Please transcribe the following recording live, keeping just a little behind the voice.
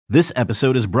This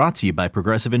episode is brought to you by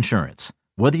Progressive Insurance.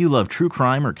 Whether you love true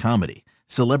crime or comedy,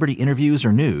 celebrity interviews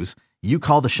or news, you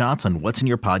call the shots on what's in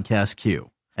your podcast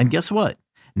queue. And guess what?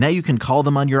 Now you can call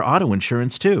them on your auto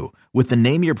insurance too with the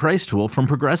Name Your Price tool from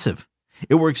Progressive.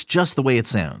 It works just the way it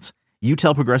sounds. You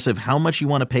tell Progressive how much you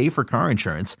want to pay for car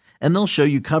insurance, and they'll show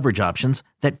you coverage options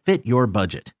that fit your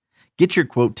budget. Get your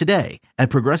quote today at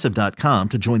Progressive.com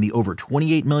to join the over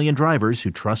 28 million drivers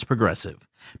who trust Progressive.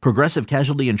 Progressive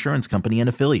Casualty Insurance Company and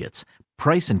Affiliates.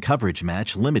 Price and coverage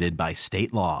match limited by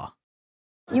state law.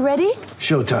 You ready?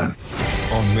 Showtime.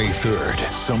 On May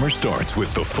 3rd, summer starts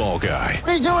with The Fall Guy.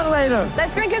 What are you doing later?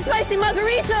 Let's drink a spicy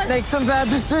margarita. Make some bad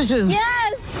decisions.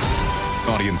 Yes.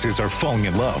 Audiences are falling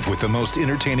in love with the most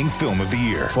entertaining film of the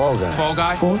year. Fall Guy. Fall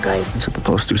Guy? Fall guy. That's what the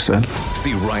poster said.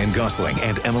 See Ryan Gosling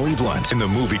and Emily Blunt in the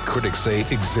movie critics say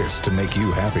exists to make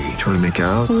you happy. Trying to make it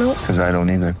out? Nope. Because I don't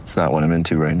either. It's not what I'm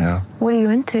into right now. What are you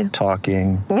into?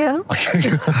 Talking. Yeah.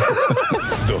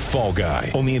 The Fall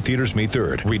Guy. Only in theaters May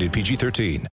 3rd. Rated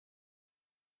PG-13.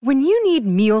 When you need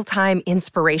mealtime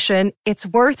inspiration, it's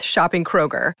worth shopping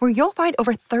Kroger, where you'll find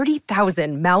over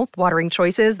 30,000 mouth-watering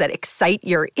choices that excite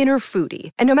your inner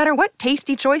foodie. And no matter what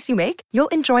tasty choice you make, you'll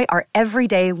enjoy our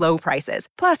everyday low prices,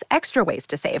 plus extra ways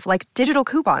to save, like digital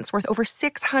coupons worth over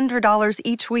 $600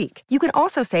 each week. You can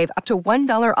also save up to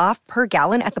 $1 off per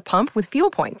gallon at the pump with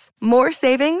fuel points. More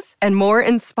savings and more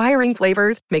inspiring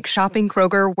flavors make shopping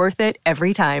Kroger worth it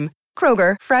every time.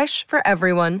 Kroger, fresh for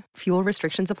everyone. Fuel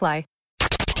restrictions apply.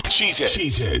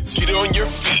 Cheeseheads. Get on your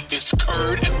feet. It's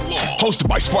Curd and Long. Hosted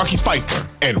by Sparky Pfeiffer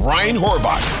and Ryan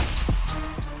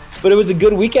Horvath. But it was a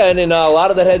good weekend, and a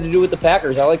lot of that had to do with the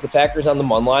Packers. I like the Packers on the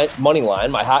money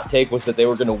line. My hot take was that they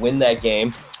were going to win that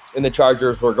game, and the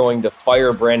Chargers were going to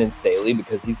fire Brandon Staley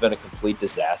because he's been a complete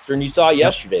disaster. And you saw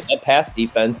yesterday, that pass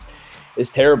defense is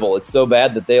terrible. It's so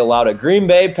bad that they allowed a Green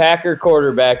Bay Packer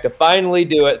quarterback to finally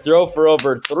do it, throw for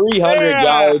over 300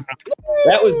 yards.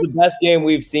 That was the best game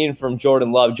we've seen from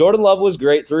Jordan Love. Jordan Love was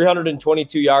great,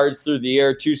 322 yards through the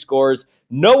air, 2 scores,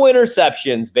 no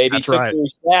interceptions, baby. That's Took right. 3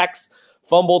 sacks,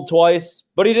 fumbled twice,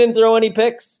 but he didn't throw any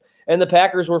picks. And the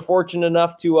Packers were fortunate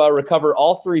enough to recover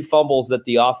all 3 fumbles that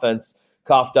the offense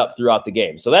coughed up throughout the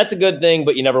game. So that's a good thing,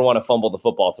 but you never want to fumble the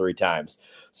football 3 times.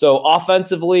 So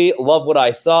offensively, love what I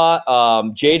saw.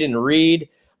 Jaden Reed,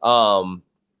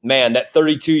 man, that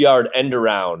 32-yard end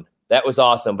around, that was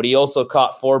awesome. But he also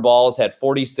caught 4 balls, had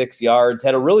 46 yards,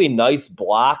 had a really nice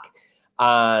block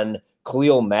on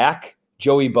Khalil Mack.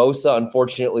 Joey Bosa,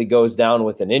 unfortunately, goes down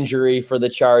with an injury for the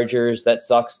Chargers. That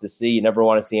sucks to see. You never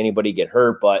want to see anybody get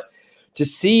hurt, but to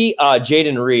see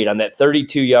Jaden Reed on that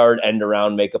 32-yard end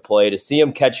around make a play, to see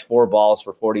him catch 4 balls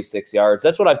for 46 yards,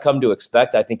 that's what I've come to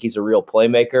expect. I think he's a real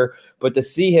playmaker. But to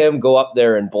see him go up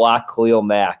there and block Khalil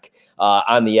Mack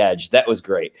on the edge, that was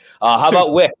great. How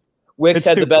about Wicks? Wicks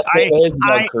had the best game of his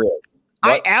career.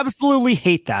 I absolutely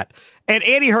hate that. And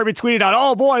Andy Herman tweeted out,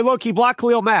 oh, boy, look, he blocked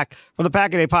Khalil Mack from the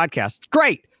Pack a Day podcast.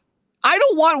 Great. I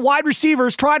don't want wide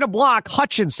receivers trying to block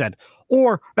Hutchinson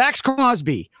or Max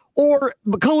Crosby or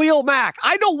Khalil Mack.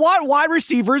 I don't want wide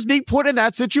receivers being put in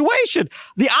that situation.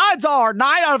 The odds are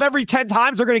 9 out of every 10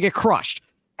 times they're going to get crushed.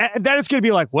 And then it's going to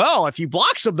be like, well, if he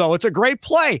blocks them, though, it's a great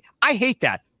play. I hate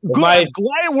that. Good. I'm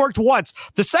glad it worked once.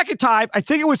 The second time, I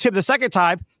think it was him the second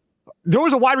time, there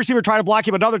was a wide receiver trying to block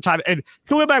him another time, and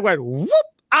Khalil Mack went, whoop,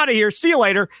 out of here, see you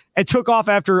later, and took off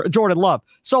after Jordan Love.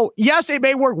 So, yes, it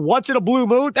may work once in a blue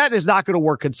moon. That is not going to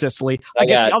work consistently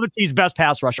against the other team's best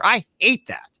pass rusher. I hate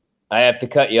that. I have to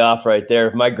cut you off right there.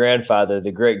 If my grandfather,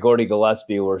 the great Gordy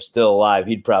Gillespie, were still alive,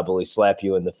 he'd probably slap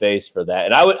you in the face for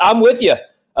that. And I'm with you.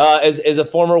 As a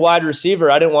former wide receiver,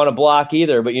 I didn't want to block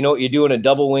either. But you know what you do in a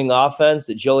double wing offense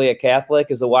at Joliet Catholic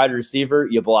as a wide receiver?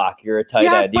 You block. You're a tight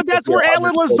end. Yes, but that's where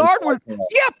Alan Lazard would.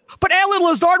 Yeah, but Alan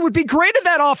Lazard would be great in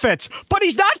that offense. But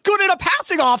he's not good in a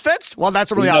passing offense. Well,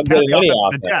 that's really not a passing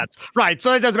offense. Yes, right.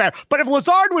 So it doesn't matter. But if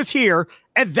Lazard was here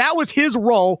and that was his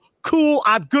role, cool,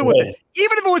 I'm good with it.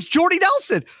 Even if it was Jordy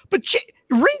Nelson. But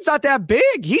Reed's not that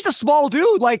big. He's a small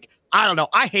dude. Like, I don't know.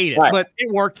 I hate it, but it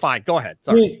worked fine. Go ahead.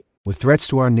 Sorry. With threats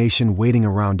to our nation waiting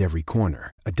around every corner,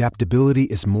 adaptability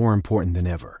is more important than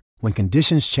ever. When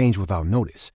conditions change without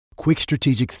notice, quick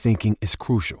strategic thinking is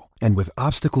crucial. And with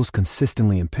obstacles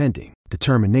consistently impending,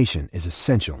 determination is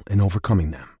essential in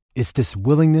overcoming them. It's this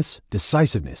willingness,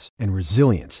 decisiveness, and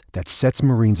resilience that sets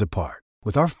Marines apart.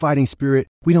 With our fighting spirit,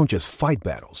 we don't just fight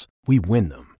battles, we win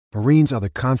them. Marines are the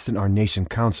constant our nation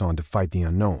counts on to fight the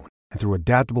unknown. And through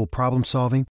adaptable problem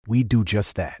solving, we do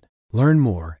just that. Learn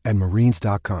more at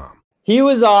marines.com. He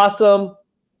was awesome.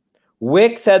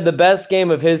 Wicks had the best game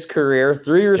of his career,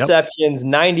 3 receptions,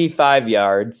 95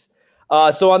 yards.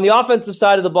 So on the offensive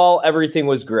side of the ball, everything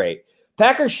was great.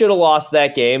 Packers should have lost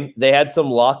that game. They had some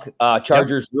luck.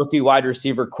 Chargers rookie wide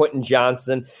receiver Quentin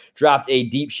Johnson dropped a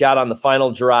deep shot on the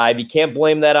final drive. You can't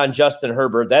blame that on Justin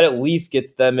Herbert. That at least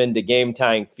gets them into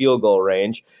game-tying field goal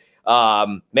range.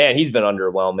 Man, he's been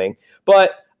underwhelming.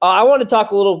 But I want to talk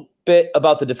a little bit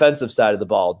about the defensive side of the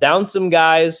ball. Down some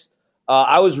guys.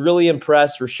 I was really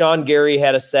impressed. Rashawn Gary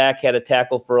had a sack, had a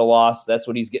tackle for a loss. That's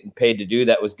what he's getting paid to do.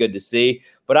 That was good to see.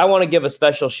 But I want to give a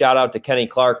special shout out to Kenny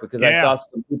Clark because I saw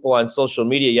some people on social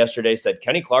media yesterday said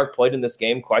Kenny Clark played in this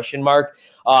game, ?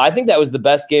 I think that was the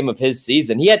best game of his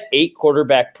season. He had 8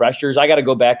 quarterback pressures. I got to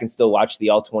go back and still watch the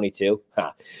all-22.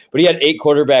 But he had 8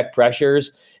 quarterback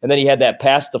pressures, and then he had that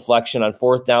pass deflection on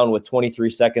 4th down with 23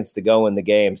 seconds to go in the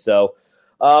game. So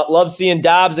love seeing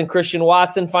Dobbs and Christian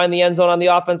Watson find the end zone on the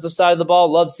offensive side of the ball.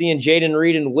 Love seeing Jaden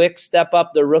Reed and Wick step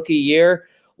up the rookie year.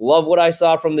 Love what I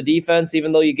saw from the defense,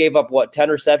 even though you gave up, 10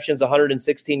 receptions,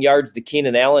 116 yards to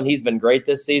Keenan Allen. He's been great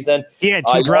this season. He had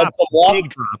 2 drops, big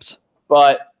drops.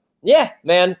 But, yeah,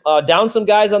 man, down some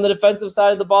guys on the defensive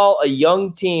side of the ball. A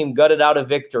young team gutted out a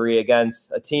victory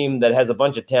against a team that has a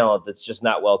bunch of talent that's just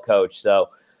not well coached. So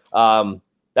that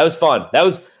was fun. That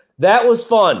was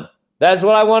fun. That's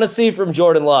what I want to see from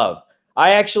Jordan Love.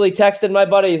 I actually texted my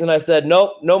buddies and I said,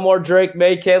 nope, no more Drake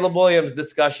May, Caleb Williams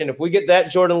discussion. If we get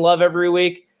that Jordan Love every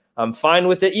week, I'm fine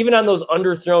with it. Even on those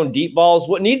underthrown deep balls.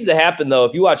 What needs to happen, though,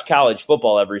 if you watch college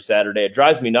football every Saturday, it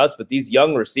drives me nuts. But these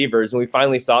young receivers, and we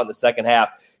finally saw it in the second half,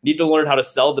 need to learn how to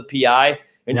sell the PI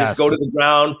and just go to the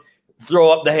ground,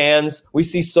 throw up the hands. We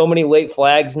see so many late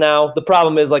flags now. The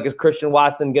problem is, is Christian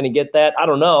Watson going to get that? I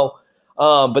don't know.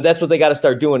 But that's what they got to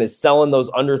start doing is selling those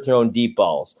underthrown deep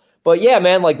balls. But, yeah,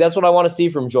 man, that's what I want to see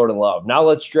from Jordan Love. Now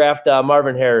let's draft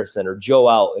Marvin Harrison or Joe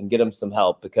Out and get him some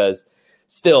help because –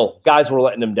 still, guys were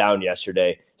letting him down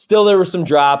yesterday. Still, there were some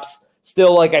drops.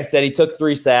 Still, like I said, he took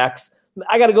 3 sacks.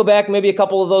 I got to go back. Maybe a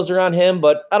couple of those are on him,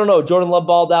 but I don't know. Jordan Love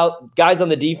balled out. Guys on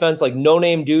the defense,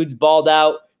 no-name dudes balled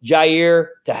out. Jair,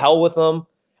 to hell with them.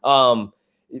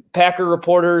 Packer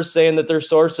reporters saying that their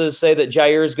sources say that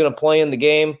Jair is going to play in the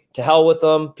game. To hell with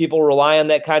them. People rely on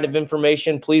that kind of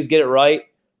information. Please get it right.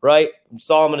 Right? That's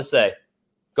all I'm going to say.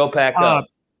 Go Pack up.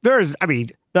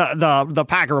 The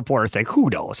Packer reporter thing, who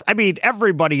knows?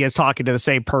 Everybody is talking to the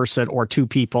same person or 2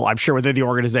 people, I'm sure, within the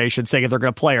organization saying if they're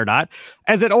going to play or not.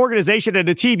 As an organization and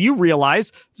a team, you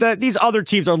realize that these other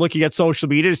teams are looking at social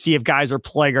media to see if guys are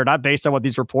playing or not based on what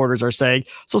these reporters are saying.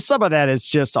 So some of that is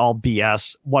just all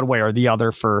BS one way or the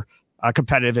other for a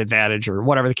competitive advantage or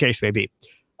whatever the case may be.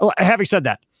 Having said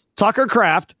that, Tucker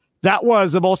Kraft, that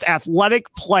was the most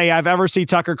athletic play I've ever seen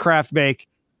Tucker Kraft make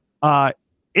in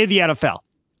the NFL.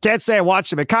 Can't say I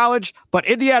watched him in college, but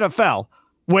in the NFL,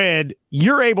 when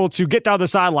you're able to get down the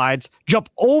sidelines, jump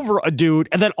over a dude,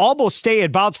 and then almost stay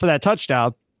in bounds for that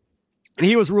touchdown, and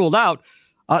he was ruled out.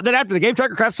 Then after the game,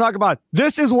 Tucker Kraft's talking about,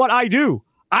 this is what I do.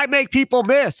 I make people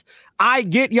miss. I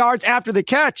get yards after the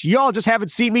catch. Y'all just haven't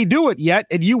seen me do it yet,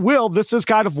 and you will. This is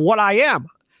kind of what I am.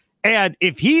 And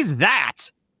if he's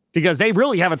that, because they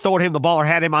really haven't thrown him the ball or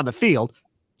had him on the field,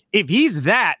 if he's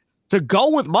that, to go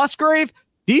with Musgrave,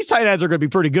 these tight ends are going to be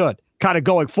pretty good kind of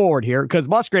going forward here because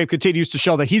Musgrave continues to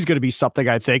show that he's going to be something,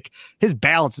 I think. His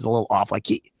balance is a little off.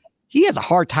 He has a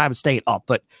hard time staying up,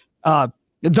 but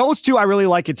those 2 I really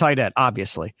like in tight end,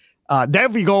 obviously. Then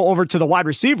if we go over to the wide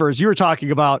receivers, you were talking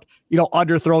about,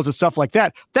 underthrows and stuff like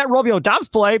that. That Romeo Doubs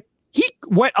play, he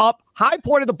went up, high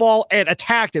pointed the ball and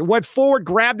attacked it, went forward,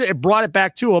 grabbed it, and brought it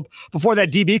back to him before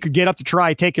that DB could get up to try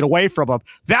and take it away from him.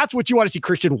 That's what you want to see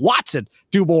Christian Watson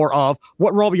do more of,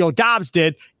 what Romeo Doubs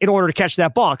did in order to catch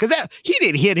that ball. Because he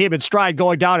didn't hit him in stride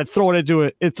going down and throw it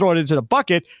into the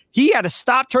bucket. He had to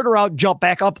stop, turn around, jump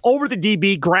back up over the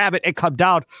DB, grab it, and come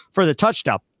down for the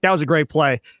touchdown. That was a great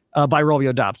play by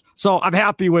Romeo Doubs. So I'm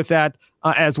happy with that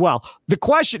as well. The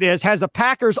question is, has the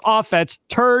Packers offense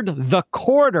turned the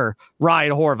corner,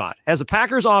 Ryan Horvath? Has the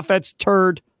Packers offense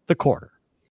turned the corner?